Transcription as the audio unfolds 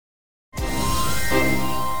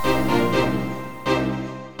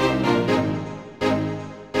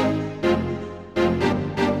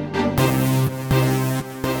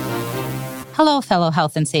Hello, fellow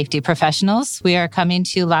health and safety professionals. We are coming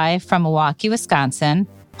to you live from Milwaukee, Wisconsin,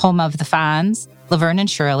 home of the Fonz, Laverne and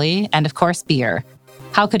Shirley, and of course, beer.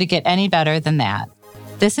 How could it get any better than that?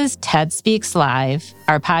 This is TED Speaks Live.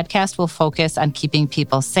 Our podcast will focus on keeping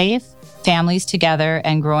people safe, families together,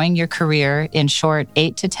 and growing your career in short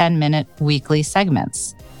 8 to 10 minute weekly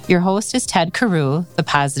segments. Your host is Ted Carew, the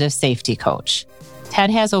Positive Safety Coach. Ted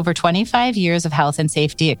has over 25 years of health and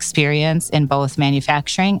safety experience in both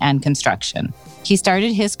manufacturing and construction. He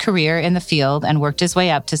started his career in the field and worked his way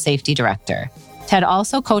up to safety director. Ted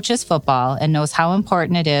also coaches football and knows how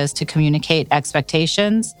important it is to communicate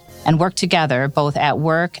expectations and work together both at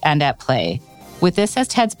work and at play. With this as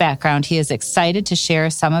Ted's background, he is excited to share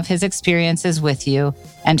some of his experiences with you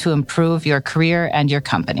and to improve your career and your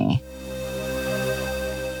company.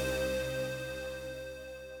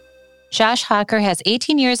 Josh Hocker has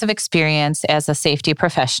 18 years of experience as a safety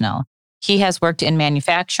professional. He has worked in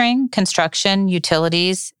manufacturing, construction,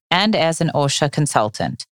 utilities, and as an OSHA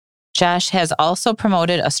consultant. Josh has also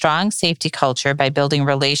promoted a strong safety culture by building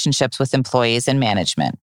relationships with employees and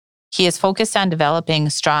management. He is focused on developing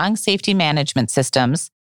strong safety management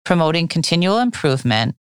systems, promoting continual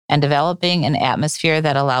improvement, and developing an atmosphere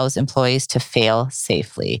that allows employees to fail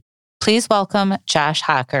safely. Please welcome Josh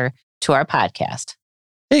Hocker to our podcast.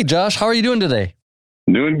 Hey, Josh, how are you doing today?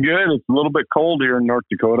 Doing good. It's a little bit cold here in North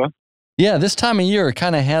Dakota. Yeah, this time of year, it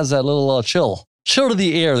kind of has that little chill to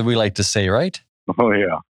the air that we like to say, right? Oh,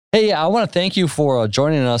 yeah. Hey, I want to thank you for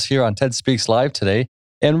joining us here on TED Speaks Live today.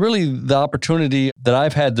 And really the opportunity that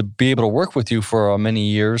I've had to be able to work with you for many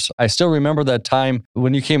years. I still remember that time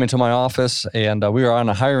when you came into my office and we were on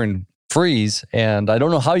a hiring freeze. And I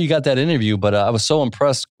don't know how you got that interview, but I was so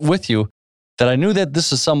impressed with you that I knew that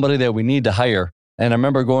this is somebody that we need to hire. And I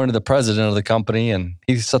remember going to the president of the company and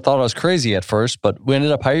he thought I was crazy at first, but we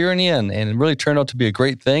ended up hiring you and it really turned out to be a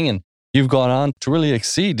great thing. And you've gone on to really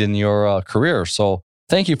exceed in your career. So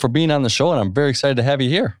thank you for being on the show and I'm very excited to have you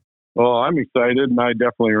here. Well, I'm excited and I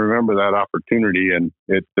definitely remember that opportunity and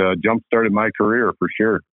it jump-started my career for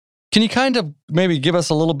sure. Can you kind of maybe give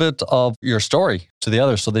us a little bit of your story to the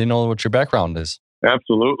others so they know what your background is?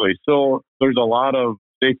 Absolutely. So there's a lot of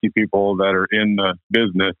safety people that are in the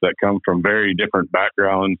business that come from very different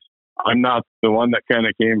backgrounds. I'm not the one that kind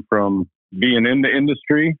of came from being in the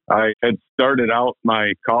industry. I had started out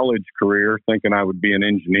my college career thinking I would be an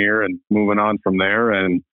engineer and moving on from there.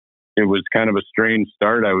 And it was kind of a strange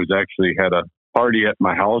start. I was actually had a party at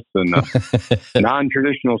my house and a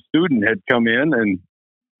non-traditional student had come in and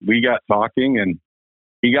we got talking and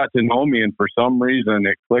he got to know me. And for some reason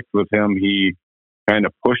it clicked with him. He kind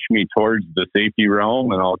of pushed me towards the safety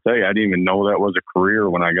realm. And I'll tell you, I didn't even know that was a career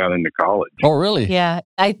when I got into college. Oh, really? Yeah,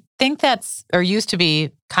 I think that's, or used to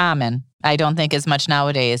be common. I don't think as much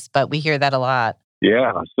nowadays, but we hear that a lot.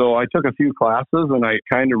 Yeah. So I took a few classes and I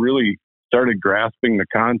kind of really started grasping the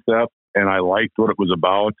concept and I liked what it was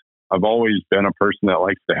about. I've always been a person that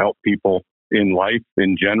likes to help people in life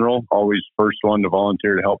in general, always first one to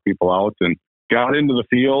volunteer to help people out and got into the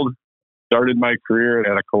field. Started my career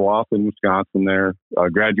at a co-op in Wisconsin there,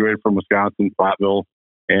 graduated from Wisconsin, Platteville.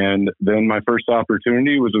 And then my first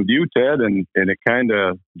opportunity was with you, Ted, and it kind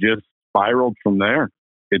of just spiraled from there.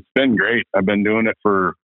 It's been great. I've been doing it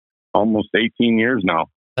for almost 18 years now.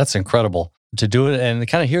 That's incredible to do it and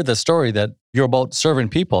kind of hear the story that you're about serving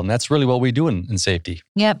people. And that's really what we do in safety.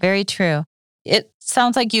 Yeah, very true. It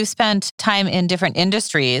sounds like you've spent time in different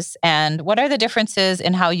industries. And what are the differences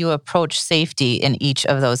in how you approach safety in each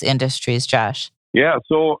of those industries, Josh? Yeah,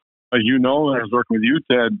 so as you know, when I was working with you,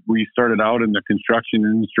 Ted, we started out in the construction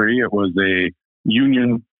industry. It was a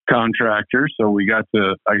union contractor. So I got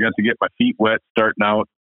to get my feet wet starting out.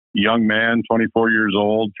 Young man, 24 years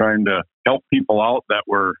old, trying to help people out that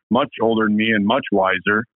were much older than me and much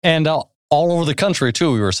wiser. And all over the country,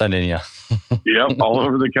 too, we were sending you. Yep, all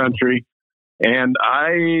over the country. And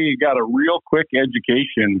I got a real quick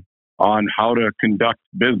education on how to conduct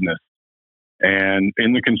business. And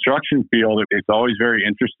in the construction field, it's always very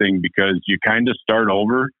interesting because you kind of start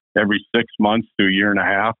over every 6 months to a year and a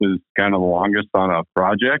half is kind of the longest on a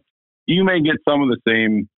project. You may get some of the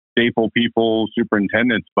same staple people,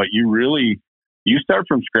 superintendents, but you start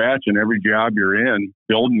from scratch in every job you're in,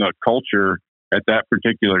 building a culture at that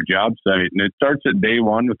particular job site. And it starts at day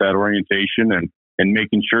one with that orientation and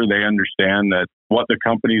making sure they understand that what the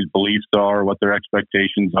company's beliefs are, what their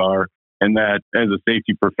expectations are, and that as a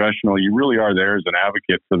safety professional, you really are there as an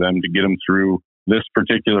advocate for them to get them through this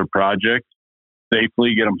particular project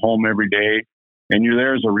safely, get them home every day. And you're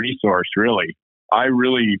there as a resource, really. I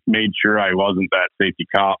really made sure I wasn't that safety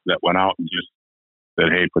cop that went out and just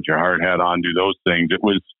said, hey, put your hard hat on, do those things. It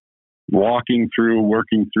was working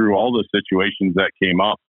through all the situations that came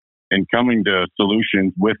up and coming to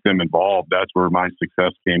solutions with them involved. That's where my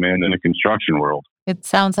success came in the construction world. It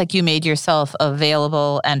sounds like you made yourself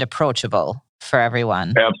available and approachable for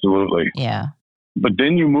everyone. Absolutely. Yeah. But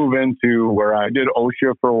then you move into where I did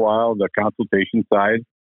OSHA for a while, the consultation side,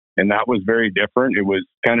 and that was very different. It was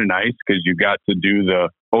kind of nice because you got to do the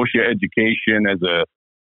OSHA education as a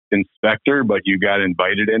inspector, but you got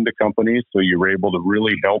invited into companies, so you were able to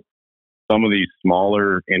really help some of these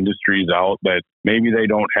smaller industries out that maybe they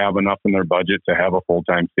don't have enough in their budget to have a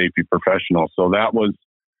full-time safety professional. So that was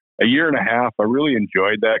a year and a half. I really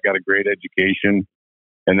enjoyed that, got a great education.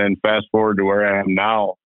 And then fast forward to where I am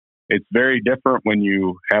now, it's very different when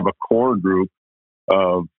you have a core group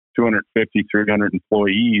of 250, 300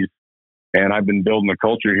 employees. And I've been building the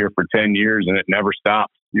culture here for 10 years and it never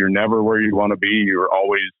stops. You're never where you want to be. You're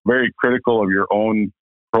always very critical of your own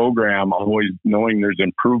program, always knowing there's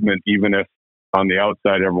improvement, even if on the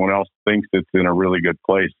outside everyone else thinks it's in a really good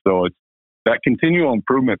place. So it's that continual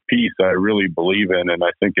improvement piece I really believe in. And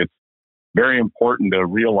I think it's very important to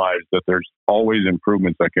realize that there's always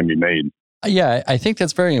improvements that can be made. Yeah, I think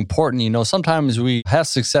that's very important. Sometimes we have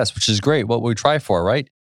success, which is great, what we try for, right?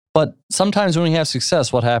 But sometimes when we have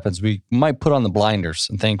success, what happens? We might put on the blinders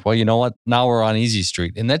and think, well, you know what? Now we're on easy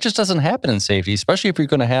street. And that just doesn't happen in safety, especially if you're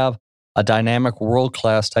going to have a dynamic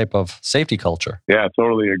world-class type of safety culture. Yeah,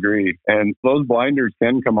 totally agree. And those blinders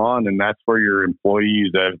can come on, and that's where your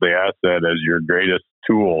employees as the asset, as your greatest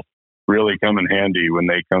tool, really come in handy when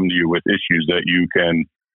they come to you with issues that you can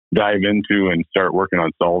dive into and start working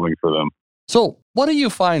on solving for them. So what do you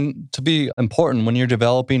find to be important when you're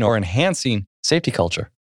developing or enhancing safety culture?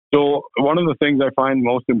 So one of the things I find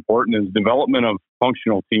most important is development of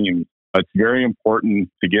functional teams. It's very important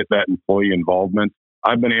to get that employee involvement.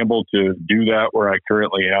 I've been able to do that where I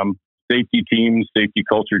currently am. Safety teams, safety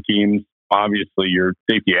culture teams, obviously your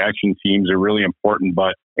safety action teams are really important,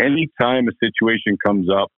 but anytime a situation comes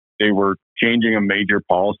up, say we're changing a major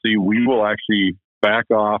policy, we will actually back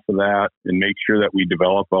off of that and make sure that we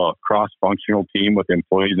develop a cross-functional team with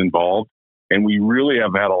employees involved. And we really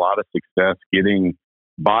have had a lot of success getting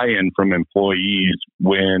buy-in from employees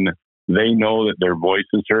when they know that their voice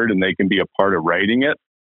is heard and they can be a part of writing it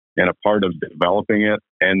and a part of developing it.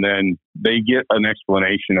 And then they get an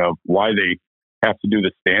explanation of why they have to do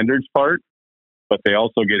the standards part, but they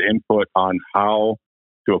also get input on how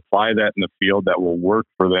to apply that in the field that will work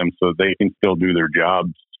for them so they can still do their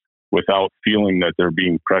jobs without feeling that they're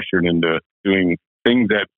being pressured into doing things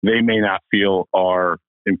that they may not feel are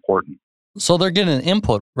important. So they're getting an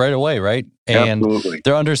input right away, right? And Absolutely.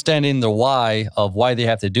 They're understanding the why of why they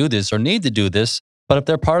have to do this or need to do this. But if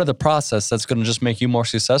they're part of the process, that's going to just make you more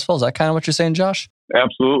successful. Is that kind of what you're saying, Josh?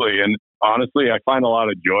 Absolutely. And honestly, I find a lot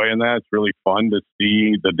of joy in that. It's really fun to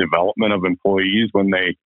see the development of employees when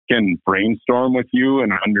they can brainstorm with you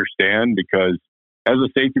and understand, because as a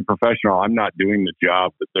safety professional, I'm not doing the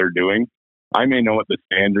job that they're doing. I may know what the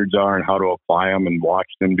standards are and how to apply them and watch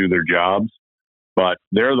them do their jobs, but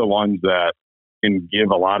they're the ones that can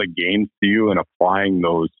give a lot of gains to you in applying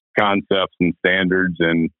those concepts and standards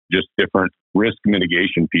and just different risk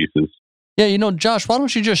mitigation pieces. Yeah, Josh, why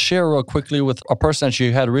don't you just share real quickly with a person that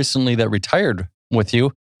you had recently that retired with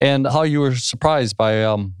you and how you were surprised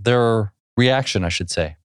by their reaction, I should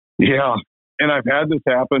say. Yeah. And I've had this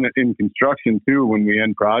happen in construction too when we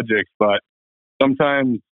end projects, but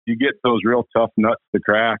sometimes you get those real tough nuts to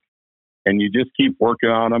crack and you just keep working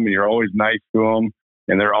on them and you're always nice to them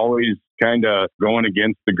and they're always kind of going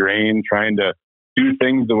against the grain, trying to do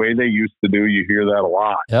things the way they used to do. You hear that a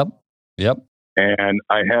lot. Yep. And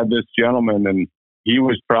I had this gentleman and he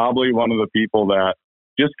was probably one of the people that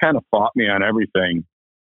just kind of fought me on everything.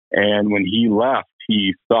 And when he left,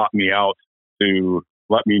 he sought me out to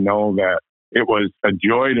let me know that it was a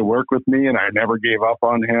joy to work with me and I never gave up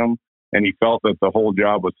on him. And he felt that the whole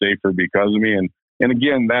job was safer because of me. And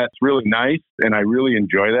again, that's really nice. And I really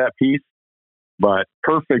enjoy that piece. But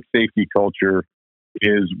perfect safety culture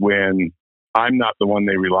is when I'm not the one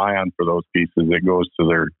they rely on for those pieces. It goes to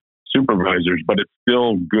their supervisors, but it's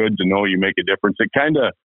still good to know you make a difference. It kind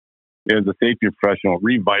of, as a safety professional,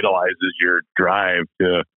 revitalizes your drive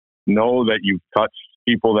to know that you've touched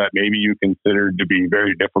people that maybe you considered to be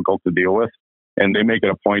very difficult to deal with. And they make it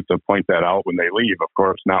a point to point that out when they leave. Of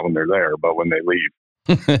course, not when they're there, but when they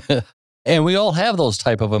leave. And we all have those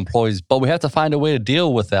type of employees, but we have to find a way to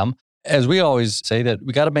deal with them. As we always say, that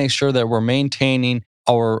we got to make sure that we're maintaining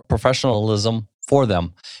our professionalism for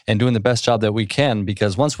them and doing the best job that we can,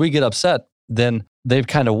 because once we get upset, then they've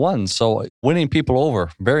kind of won. So winning people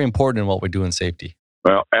over, very important in what we do in safety.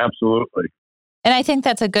 Well, absolutely. And I think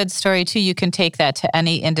that's a good story too. You can take that to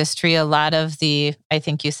any industry. A lot of I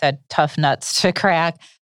think you said tough nuts to crack.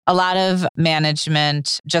 A lot of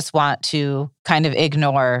management just want to kind of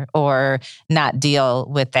ignore or not deal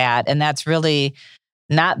with that. And that's really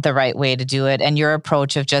not the right way to do it. And your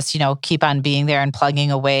approach of just, keep on being there and plugging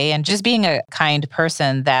away and just being a kind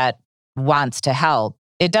person that wants to help,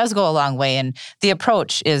 it does go a long way. And the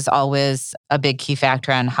approach is always a big key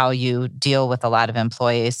factor on how you deal with a lot of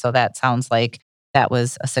employees. So that sounds like that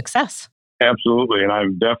was a success. Absolutely. And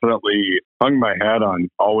I've definitely hung my hat on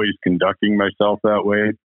always conducting myself that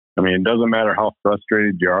way. I mean, it doesn't matter how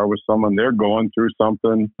frustrated you are with someone, they're going through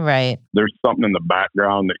something. Right. There's something in the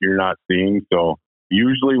background that you're not seeing. So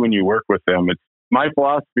usually when you work with them, it's my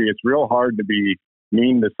philosophy, it's real hard to be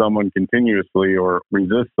mean to someone continuously or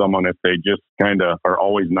resist someone if they just kind of are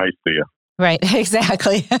always nice to you. Right,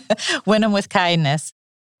 exactly. Win them with kindness.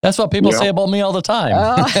 That's what people say about me all the time.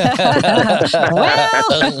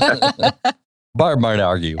 Well, Barb might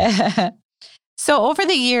argue. So over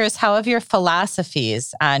the years, how have your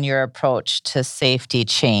philosophies on your approach to safety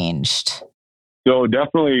changed? So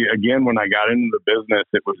definitely, again, when I got into the business,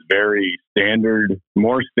 it was very standard,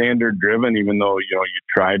 more standard driven, even though, you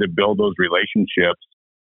try to build those relationships,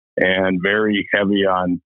 and very heavy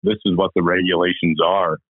on this is what the regulations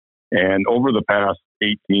are. And over the past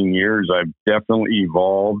 18 years, I've definitely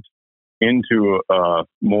evolved into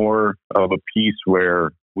more of a piece where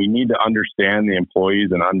we need to understand the employees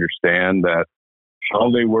and understand that how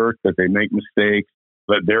they work, that they make mistakes,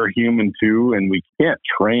 that they're human too. And we can't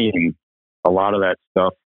train a lot of that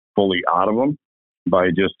stuff fully out of them by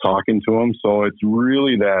just talking to them. So it's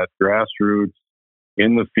really that grassroots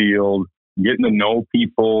in the field, getting to know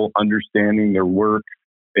people, understanding their work.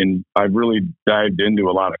 And I've really dived into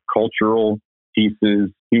a lot of cultural pieces,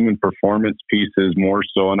 human performance pieces more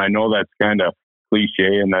so. And I know that's kind of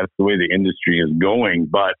cliche and that's the way the industry is going,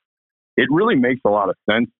 but it really makes a lot of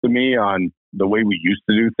sense to me on the way we used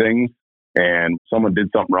to do things. And someone did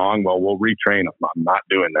something wrong, well, we'll retrain them. I'm not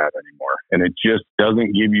doing that anymore. And it just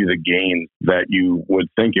doesn't give you the gains that you would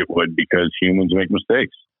think it would because humans make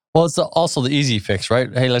mistakes. Well, it's also the easy fix,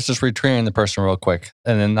 right? Hey, let's just retrain the person real quick.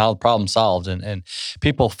 And then now the problem's solved. And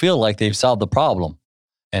people feel like they've solved the problem.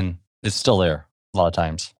 And it's still there a lot of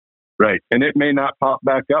times. Right. And it may not pop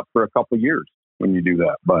back up for a couple of years when you do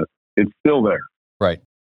that, but it's still there. Right.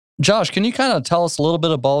 Josh, can you kind of tell us a little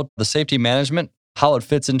bit about the safety management, how it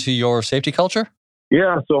fits into your safety culture?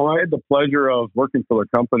 Yeah, so I had the pleasure of working for a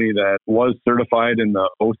company that was certified in the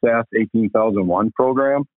OSAS 18001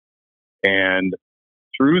 program. And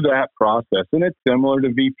through that process, and it's similar to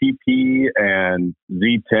VPP and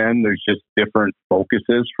Z10, there's just different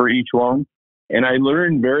focuses for each one. And I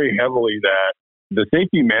learned very heavily that the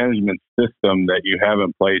safety management system that you have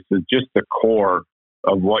in place is just the core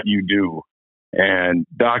of what you do. And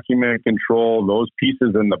document control, those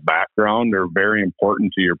pieces in the background are very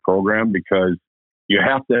important to your program because you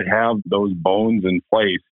have to have those bones in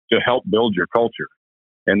place to help build your culture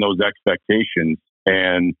and those expectations.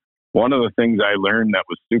 And one of the things I learned that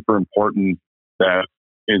was super important that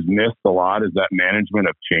is missed a lot is that management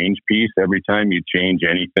of change piece. Every time you change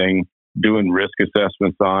anything, doing risk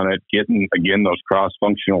assessments on it, getting, again, those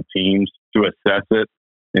cross-functional teams to assess it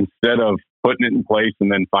instead of putting it in place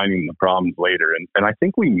and then finding the problems later. And I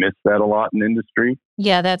think we miss that a lot in industry.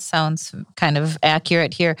 Yeah, that sounds kind of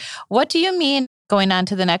accurate here. What do you mean, going on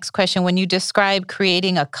to the next question, when you describe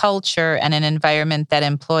creating a culture and an environment that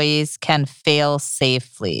employees can fail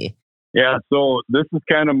safely? Yeah, so this is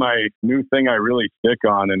kind of my new thing I really stick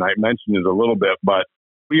on, and I mentioned it a little bit, but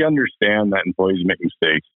we understand that employees make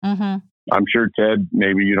mistakes. Mm-hmm. I'm sure, Ted,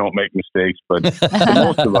 maybe you don't make mistakes, but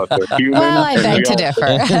most of us are human. Well, I beg to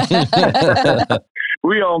differ.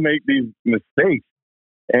 We all make these mistakes.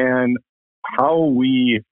 And how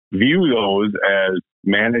we view those as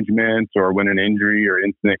management or when an injury or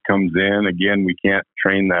incident comes in, again, we can't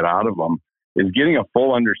train that out of them, is getting a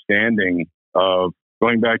full understanding of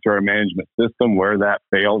going back to our management system, where that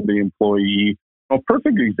failed the employee. A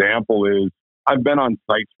perfect example is I've been on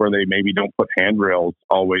sites where they maybe don't put handrails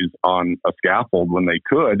always on a scaffold when they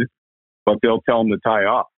could, but they'll tell them to tie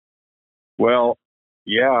off. Well,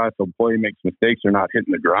 yeah, if an employee makes mistakes, they're not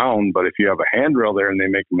hitting the ground, but if you have a handrail there and they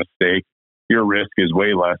make a mistake, your risk is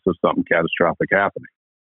way less of something catastrophic happening.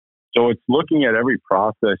 So it's looking at every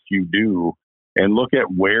process you do and look at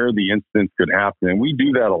where the incidents could happen. And we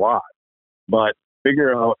do that a lot, but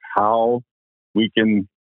figure out how we can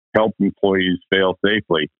help employees fail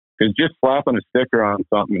safely. Because just slapping a sticker on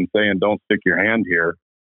something and saying, don't stick your hand here,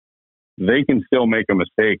 they can still make a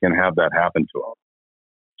mistake and have that happen to them.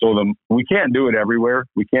 So we can't do it everywhere.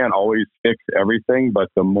 We can't always fix everything, but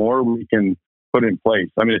the more we can put in place.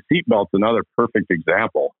 I mean, a seatbelt's another perfect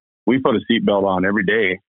example. We put a seatbelt on every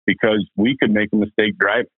day because we could make a mistake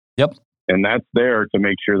driving. Yep. And that's there to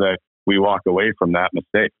make sure that we walk away from that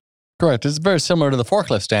mistake. Correct. It's very similar to the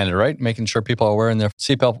forklift standard, right? Making sure people are wearing their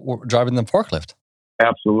seatbelt driving the forklift.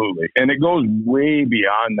 Absolutely. And it goes way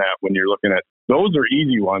beyond that when you're looking at, those are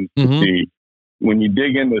easy ones to see. When you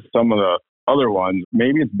dig into some of the other ones,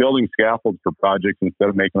 maybe it's building scaffolds for projects instead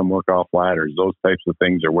of making them work off ladders. Those types of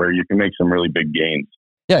things are where you can make some really big gains.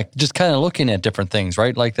 Yeah, just kind of looking at different things,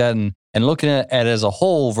 right? Like that and looking at it as a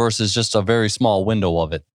whole versus just a very small window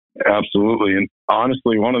of it. Absolutely. And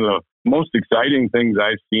honestly, one of the most exciting things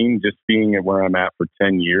I've seen just being at where I'm at for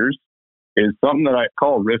 10 years is something that I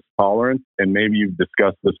call risk tolerance. And maybe you've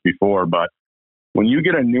discussed this before, but when you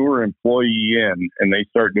get a newer employee in and they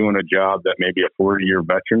start doing a job that maybe a 40-year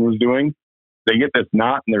veteran was doing, they get this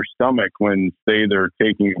knot in their stomach when, say, they're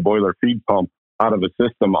taking a boiler feed pump out of a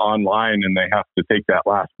system online and they have to take that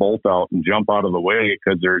last bolt out and jump out of the way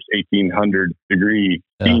because there's 1800 degree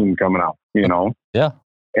steam coming out, you know? Yeah.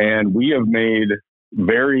 And we have made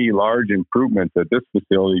very large improvements at this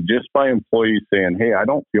facility just by employees saying, hey, I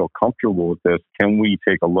don't feel comfortable with this. Can we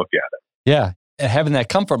take a look at it? Yeah. And having that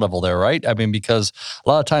comfort level there, right? I mean, because a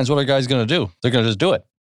lot of times what are guys going to do? They're going to just do it.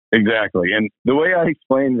 Exactly. And the way I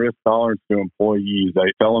explain risk tolerance to employees,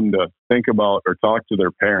 I tell them to think about or talk to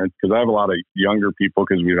their parents, because I have a lot of younger people,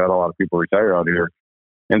 because we've had a lot of people retire out here,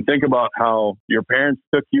 and think about how your parents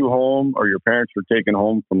took you home or your parents were taken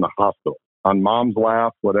home from the hospital on mom's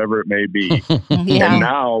lap, whatever it may be. Yeah. And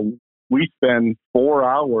now we spend 4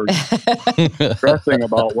 hours stressing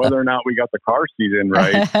about whether or not we got the car seat in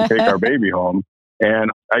right to take our baby home.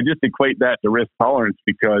 And I just equate that to risk tolerance,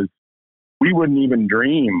 because we wouldn't even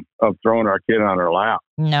dream of throwing our kid on our lap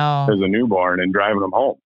as a newborn and driving them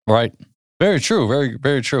home. Right. Very true. Very,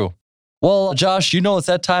 very true. Well, Josh, you know, it's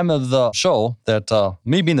that time of the show that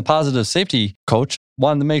me being the positive safety coach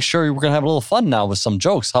wanted to make sure we're going to have a little fun now with some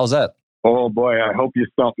jokes. How's that? Oh, boy, I hope you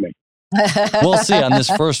stump me. We'll see on this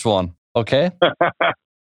first one. Okay.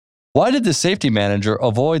 Why did the safety manager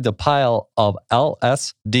avoid the pile of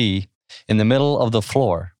LSD in the middle of the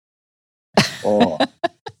floor? Oh,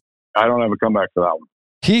 I don't have a comeback for that one.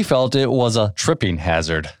 He felt it was a tripping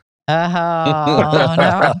hazard. Oh,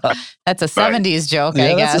 no. That's a 70s joke,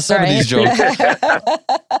 I guess. That's a 70s joke.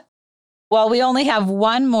 Well, we only have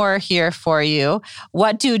one more here for you.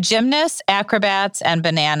 What do gymnasts, acrobats, and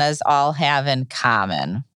bananas all have in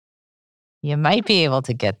common? You might be able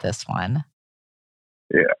to get this one.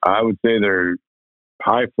 Yeah, I would say they're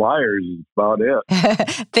high flyers is about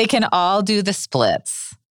it. They can all do the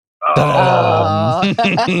splits. Oh.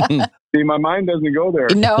 See, my mind doesn't go there.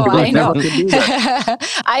 No, I know.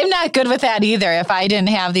 I'm not good with that either if I didn't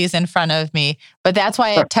have these in front of me. But that's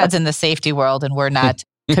why Ted's in the safety world and we're not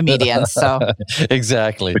comedians. So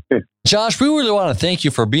exactly. Josh, we really want to thank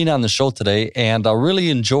you for being on the show today. And I really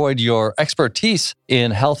enjoyed your expertise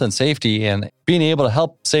in health and safety and being able to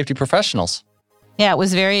help safety professionals. Yeah, it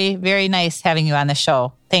was very, very nice having you on the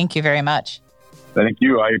show. Thank you very much. Thank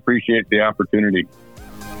you. I appreciate the opportunity.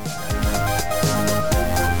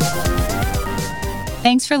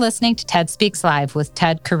 Thanks for listening to TED Speaks Live with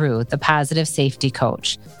Ted Carew, the Positive Safety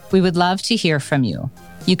Coach. We would love to hear from you.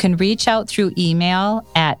 You can reach out through email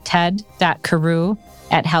at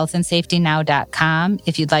ted.carew@healthandsafetynow.com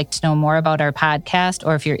if you'd like to know more about our podcast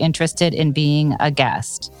or if you're interested in being a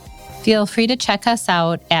guest. Feel free to check us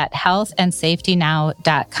out at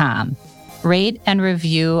healthandsafetynow.com. Rate and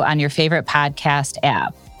review on your favorite podcast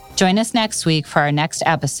app. Join us next week for our next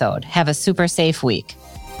episode. Have a super safe week.